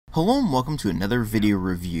Hello and welcome to another video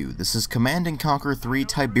review. This is Command & Conquer 3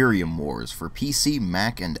 Tiberium Wars for PC,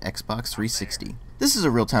 Mac, and Xbox 360. This is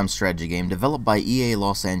a real-time strategy game developed by EA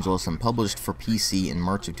Los Angeles and published for PC in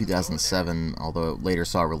March of 2007, although it later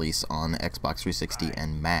saw release on Xbox 360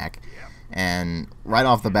 and Mac. And right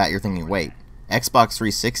off the bat you're thinking, wait, Xbox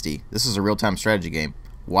 360? This is a real-time strategy game.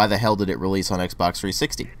 Why the hell did it release on Xbox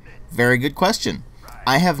 360? Very good question.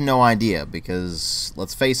 I have no idea because,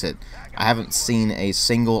 let's face it, I haven't seen a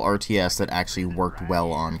single RTS that actually worked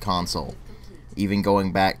well on console. Even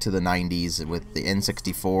going back to the 90s with the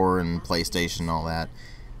N64 and PlayStation and all that,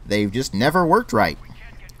 they've just never worked right.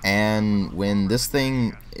 And when this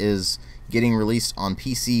thing is getting released on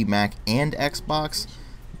PC, Mac, and Xbox,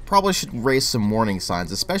 probably should raise some warning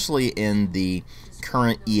signs, especially in the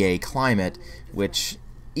current EA climate, which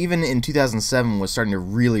even in 2007 was starting to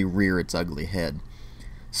really rear its ugly head.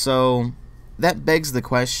 So, that begs the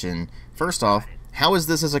question, first off, how is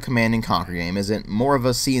this as a Command & Conquer game? Is it more of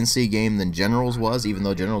a C&C game than Generals was, even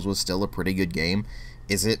though Generals was still a pretty good game?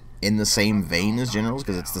 Is it in the same vein as Generals,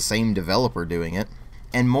 because it's the same developer doing it?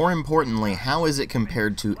 And more importantly, how is it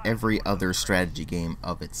compared to every other strategy game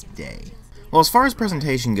of its day? Well, as far as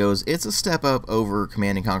presentation goes, it's a step up over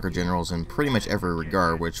Command & Conquer Generals in pretty much every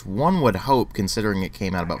regard, which one would hope considering it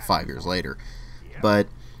came out about 5 years later. But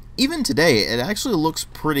even today, it actually looks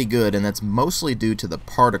pretty good, and that's mostly due to the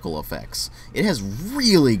particle effects. It has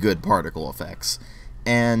really good particle effects,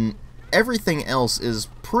 and everything else is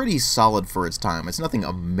pretty solid for its time. It's nothing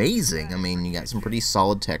amazing. I mean, you got some pretty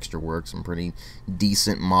solid texture work, some pretty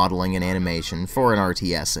decent modeling and animation, for an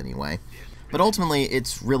RTS anyway. But ultimately,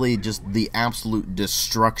 it's really just the absolute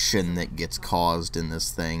destruction that gets caused in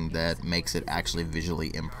this thing that makes it actually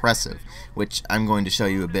visually impressive, which I'm going to show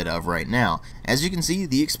you a bit of right now. As you can see,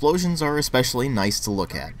 the explosions are especially nice to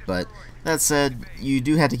look at, but that said, you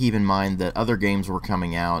do have to keep in mind that other games were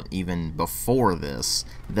coming out even before this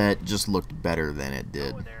that just looked better than it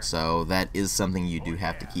did, so that is something you do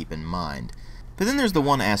have to keep in mind. But then there's the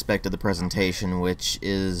one aspect of the presentation which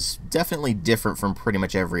is definitely different from pretty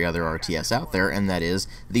much every other RTS out there, and that is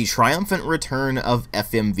the triumphant return of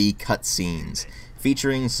FMV cutscenes,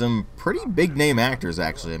 featuring some pretty big-name actors,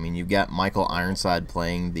 actually. I mean, you've got Michael Ironside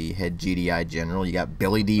playing the head GDI general, you got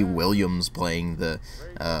Billy D. Williams playing the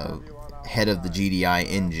head of the GDI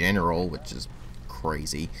in general, which is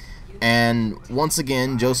crazy. And once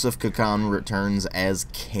again, Joseph Kakan returns as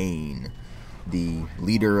Kane, the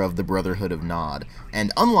leader of the Brotherhood of Nod.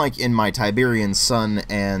 And unlike in my Tiberian Sun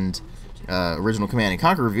and original Command &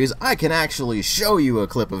 Conquer reviews, I can actually show you a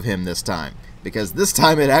clip of him this time, because this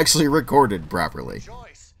time it actually recorded properly.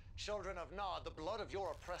 Rejoice, children of Nod, the blood of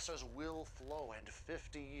your oppressors will flow, and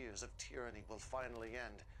 50 years of tyranny will finally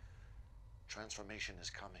end. Transformation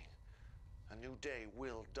is coming. A new day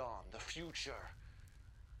will dawn. The future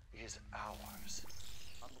is ours.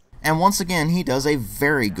 And once again, he does a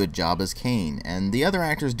very good job as Kane, and the other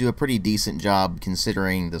actors do a pretty decent job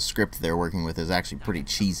considering the script they're working with is actually pretty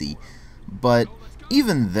cheesy. But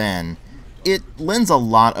even then, it lends a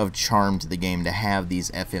lot of charm to the game to have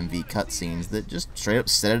these FMV cutscenes that just straight up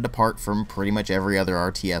set it apart from pretty much every other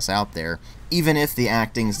RTS out there, even if the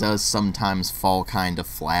acting does sometimes fall kind of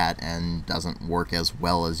flat and doesn't work as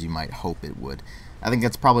well as you might hope it would. I think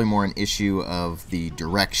that's probably more an issue of the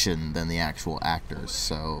direction than the actual actors,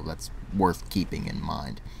 so that's worth keeping in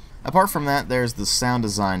mind. Apart from that, there's the sound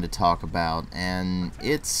design to talk about, and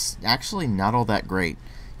it's actually not all that great.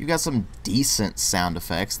 You've got some decent sound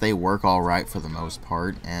effects, they work alright for the most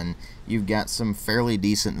part, and you've got some fairly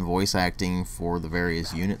decent voice acting for the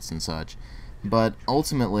various units and such. But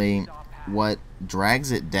ultimately, what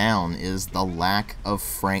drags it down is the lack of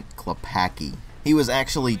Frank Klepacki. He was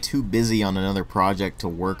actually too busy on another project to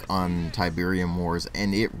work on Tiberium Wars,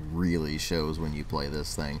 and it really shows when you play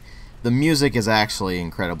this thing. The music is actually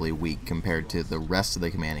incredibly weak compared to the rest of the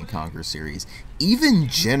Command & Conquer series. Even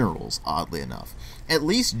Generals, oddly enough. At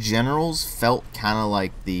least Generals felt kind of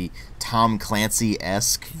like the Tom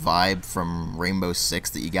Clancy-esque vibe from Rainbow Six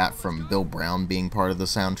that you got from Bill Brown being part of the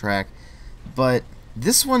soundtrack. But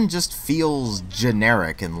this one just feels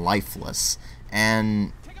generic and lifeless,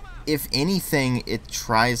 and if anything, it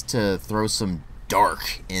tries to throw some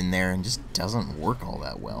dark in there and just doesn't work all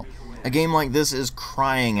that well. A game like this is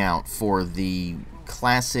crying out for the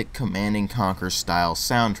classic Command & Conquer style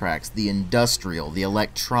soundtracks, the industrial, the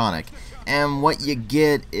electronic, and what you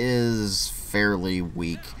get is fairly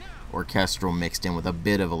weak orchestral mixed in with a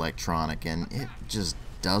bit of electronic, and it just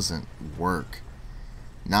doesn't work.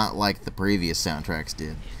 Not like the previous soundtracks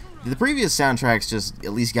did. The previous soundtracks just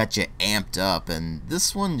at least got you amped up, and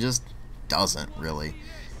this one just doesn't, really.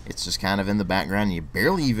 It's just kind of in the background, and you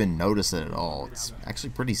barely even notice it at all. It's actually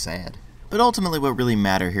pretty sad. But ultimately what really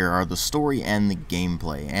matter here are the story and the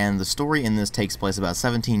gameplay, and the story in this takes place about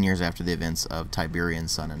 17 years after the events of Tiberian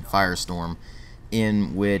Sun and Firestorm,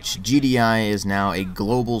 in which GDI is now a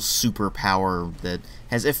global superpower that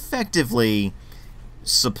has effectively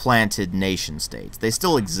supplanted nation-states. They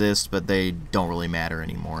still exist, but they don't really matter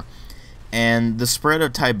anymore. And the spread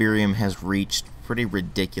of Tiberium has reached pretty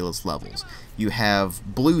ridiculous levels. You have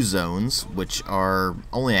blue zones, which are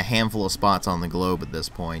only a handful of spots on the globe at this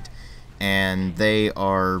point, and they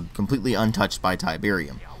are completely untouched by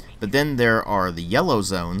Tiberium. But then there are the yellow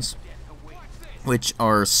zones, which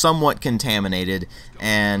are somewhat contaminated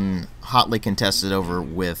and hotly contested over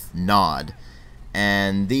with Nod.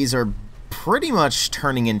 And these are pretty much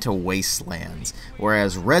turning into wastelands,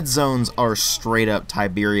 whereas red zones are straight up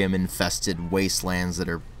Tiberium infested wastelands that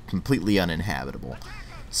are completely uninhabitable.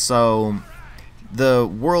 So the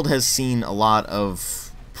world has seen a lot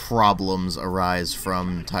of problems arise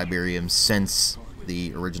from Tiberium since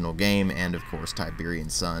the original game, and of course Tiberian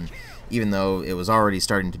Sun, even though it was already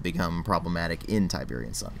starting to become problematic in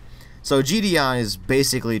Tiberian Sun. So GDI is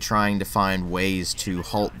basically trying to find ways to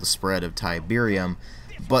halt the spread of Tiberium,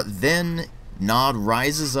 but then Nod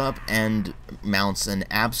rises up and mounts an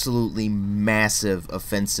absolutely massive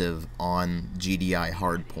offensive on GDI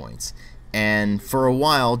hardpoints. And for a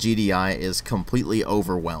while, GDI is completely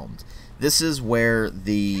overwhelmed. This is where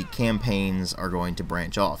the campaigns are going to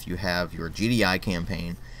branch off. You have your GDI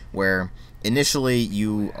campaign, where initially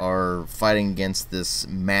you are fighting against this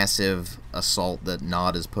massive assault that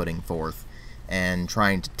Nod is putting forth, and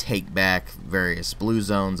trying to take back various blue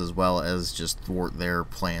zones as well as just thwart their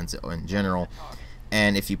plans in general.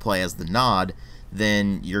 And if you play as the Nod,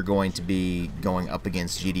 then you're going to be going up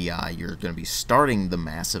against GDI. You're going to be starting the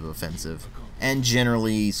massive offensive, and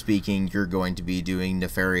generally speaking, you're going to be doing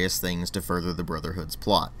nefarious things to further the Brotherhood's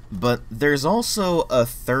plot. But there's also a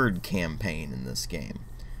third campaign in this game.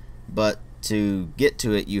 But to get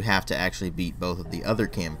to it, you have to actually beat both of the other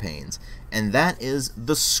campaigns, and that is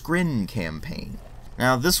the Scrin campaign.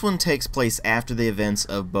 Now, this one takes place after the events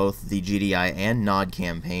of both the GDI and Nod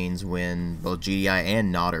campaigns, when both GDI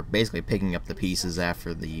and Nod are basically picking up the pieces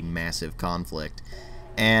after the massive conflict.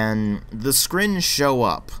 And the Scrin show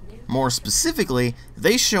up. More specifically,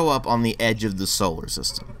 they show up on the edge of the solar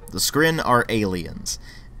system. The Scrin are aliens,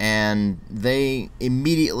 and they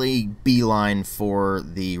immediately beeline for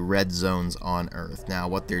the red zones on Earth. Now,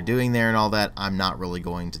 what they're doing there and all that, I'm not really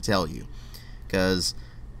going to tell you, because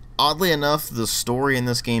oddly enough, the story in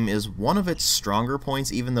this game is one of its stronger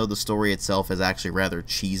points, even though the story itself is actually rather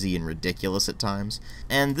cheesy and ridiculous at times.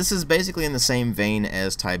 And this is basically in the same vein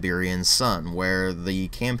as Tiberian Sun, where the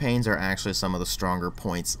campaigns are actually some of the stronger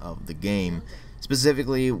points of the game,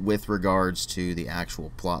 specifically with regards to the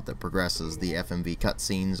actual plot that progresses. The FMV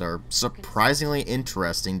cutscenes are surprisingly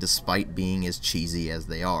interesting despite being as cheesy as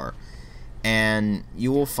they are. And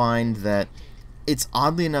you will find that it's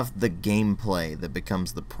oddly enough the gameplay that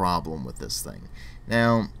becomes the problem with this thing.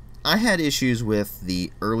 Now, I had issues with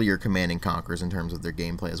the earlier Command & Conquers in terms of their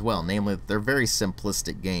gameplay as well, namely they're very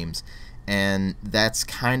simplistic games, and that's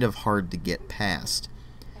kind of hard to get past.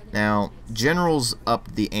 Now, Generals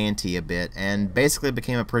upped the ante a bit and basically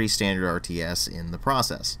became a pretty standard RTS in the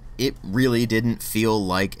process. It really didn't feel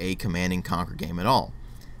like a Command & Conquer game at all.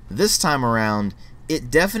 This time around, it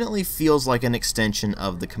definitely feels like an extension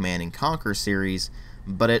of the Command & Conquer series,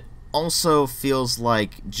 but it also feels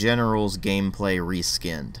like General's gameplay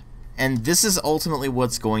reskinned. And this is ultimately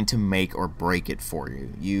what's going to make or break it for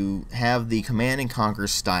you. You have the Command & Conquer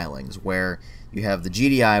stylings, where you have the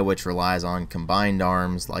GDI, which relies on combined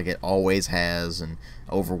arms like it always has, and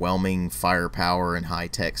overwhelming firepower and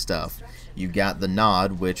high-tech stuff. You've got the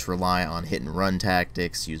Nod, which rely on hit-and-run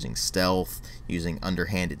tactics, using stealth, using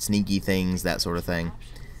underhanded sneaky things, that sort of thing.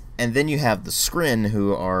 And then you have the Scrin,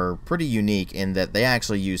 who are pretty unique in that they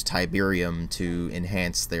actually use Tiberium to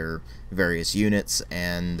enhance their various units,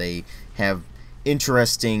 and they have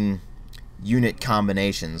interesting unit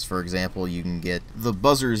combinations. For example, you can get the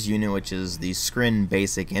Buzzers unit, which is the Scrin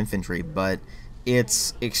basic infantry, but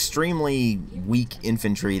it's extremely weak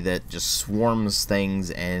infantry that just swarms things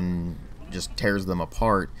and just tears them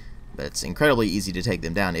apart, but it's incredibly easy to take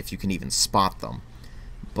them down if you can even spot them.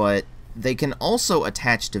 But they can also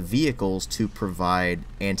attach to vehicles to provide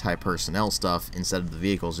anti-personnel stuff, instead of the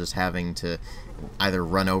vehicles just having to either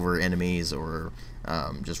run over enemies or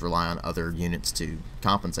just rely on other units to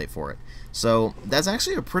compensate for it. So that's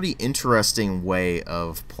actually a pretty interesting way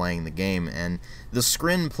of playing the game, and the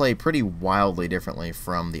Scrin play pretty wildly differently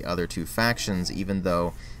from the other two factions, even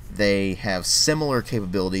though they have similar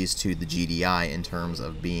capabilities to the GDI in terms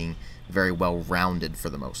of being very well rounded for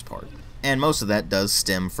the most part. And most of that does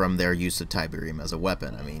stem from their use of Tiberium as a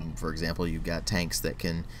weapon. I mean, for example, you've got tanks that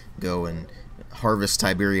can go and harvest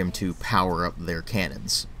Tiberium to power up their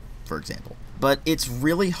cannons, for example. But it's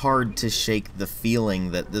really hard to shake the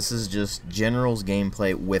feeling that this is just Generals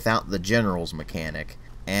gameplay without the Generals mechanic,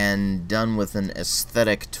 and done with an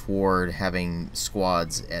aesthetic toward having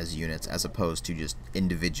squads as units as opposed to just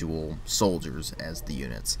individual soldiers as the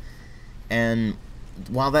units. And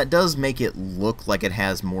while that does make it look like it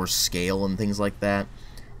has more scale and things like that,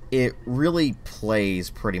 it really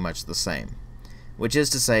plays pretty much the same. Which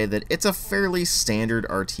is to say that it's a fairly standard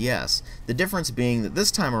RTS. The difference being that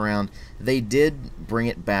this time around, they did bring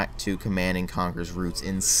it back to Command & Conquer's roots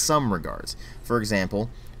in some regards. For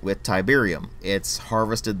example, with Tiberium, it's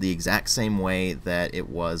harvested the exact same way that it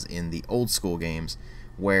was in the old school games,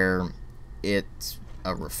 where it's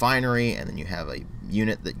a refinery, and then you have a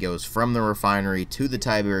unit that goes from the refinery to the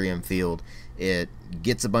Tiberium field. It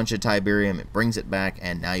gets a bunch of Tiberium, it brings it back,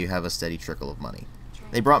 and now you have a steady trickle of money.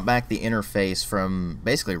 They brought back the interface from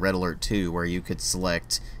basically Red Alert 2, where you could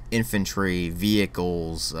select infantry,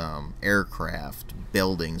 vehicles, aircraft,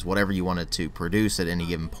 buildings, whatever you wanted to produce at any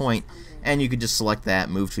given point, and you could just select that,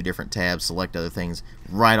 move to different tabs, select other things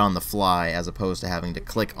right on the fly, as opposed to having to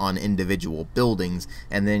click on individual buildings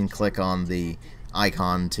and then click on the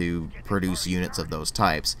icon to produce units of those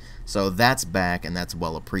types. So that's back, and that's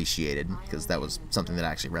well appreciated, because that was something that I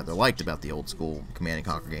actually rather liked about the old school Command &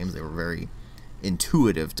 Conquer games. They were very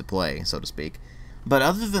intuitive to play, so to speak. But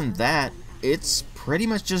other than that, it's pretty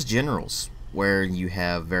much just Generals, where you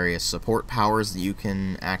have various support powers that you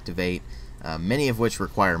can activate, many of which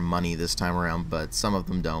require money this time around, but some of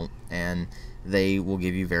them don't, and they will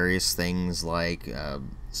give you various things like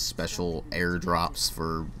special airdrops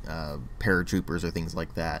for paratroopers or things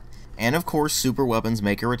like that. And of course, super weapons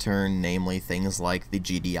make a return, namely things like the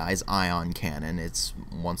GDI's ion cannon. It's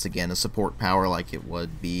once again a support power like it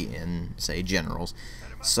would be in, say, Generals.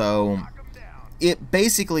 So it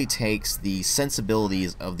basically takes the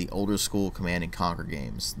sensibilities of the older school Command & Conquer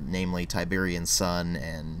games, namely Tiberian Sun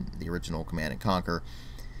and the original Command & Conquer,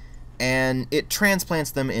 and it transplants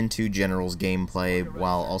them into Generals gameplay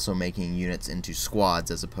while also making units into squads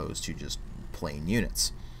as opposed to just plain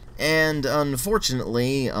units. And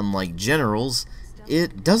unfortunately, unlike Generals,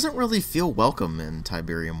 it doesn't really feel welcome in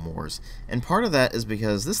Tiberium Wars, and part of that is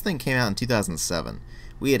because this thing came out in 2007.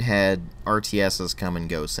 We had had RTSs come and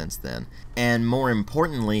go since then, and more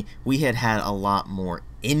importantly, we had had a lot more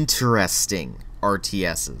interesting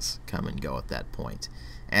RTSs come and go at that point.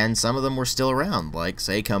 And some of them were still around, like,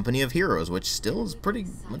 say, Company of Heroes, which still is pretty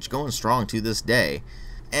much going strong to this day.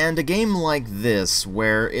 And a game like this,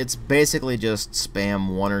 where it's basically just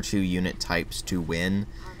spam 1 or 2 unit types to win,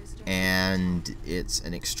 and it's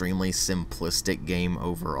an extremely simplistic game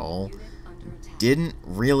overall, didn't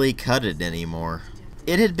really cut it anymore.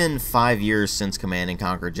 It had been 5 years since Command &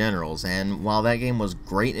 Conquer Generals, and while that game was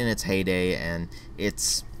great in its heyday, and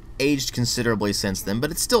it's aged considerably since then, but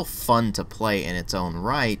it's still fun to play in its own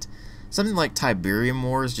right, something like Tiberium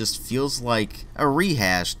Wars just feels like a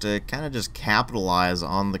rehash to kind of just capitalize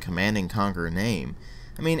on the Command & Conquer name.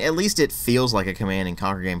 I mean, at least it feels like a Command &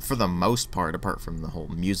 Conquer game for the most part, apart from the whole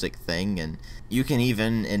music thing, and you can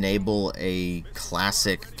even enable a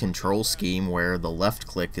classic control scheme where the left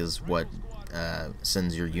click is what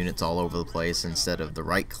sends your units all over the place instead of the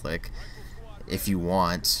right click, if you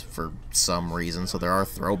want, for some reason, so there are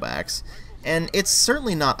throwbacks. And it's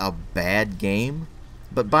certainly not a bad game,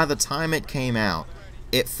 but by the time it came out,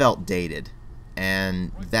 it felt dated,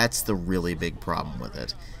 and that's the really big problem with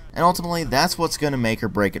it. And ultimately, that's what's going to make or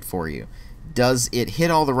break it for you. Does it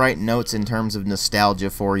hit all the right notes in terms of nostalgia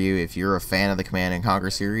for you if you're a fan of the Command & Conquer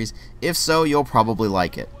series? If so, you'll probably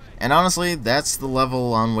like it. And honestly, that's the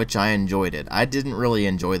level on which I enjoyed it. I didn't really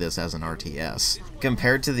enjoy this as an RTS.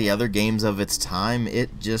 Compared to the other games of its time,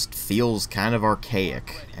 it just feels kind of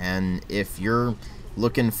archaic. And if you're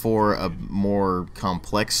looking for a more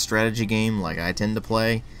complex strategy game like I tend to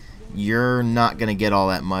play, you're not going to get all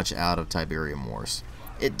that much out of Tiberium Wars.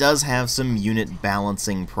 It does have some unit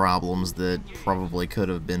balancing problems that probably could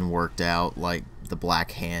have been worked out, like the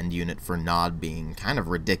Black Hand unit for Nod being kind of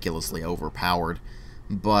ridiculously overpowered.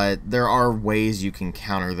 But there are ways you can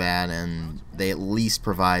counter that, and they at least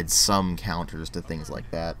provide some counters to things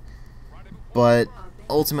like that. But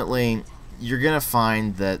ultimately, you're going to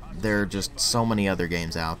find that there are just so many other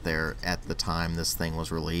games out there at the time this thing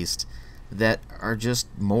was released that are just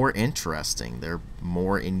more interesting. They're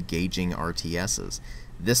more engaging RTSs.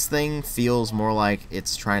 This thing feels more like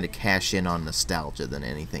it's trying to cash in on nostalgia than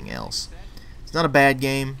anything else. It's not a bad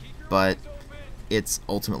game, but it's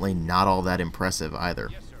ultimately not all that impressive either.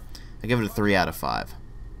 I give it a 3 out of 5.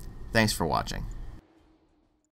 Thanks for watching.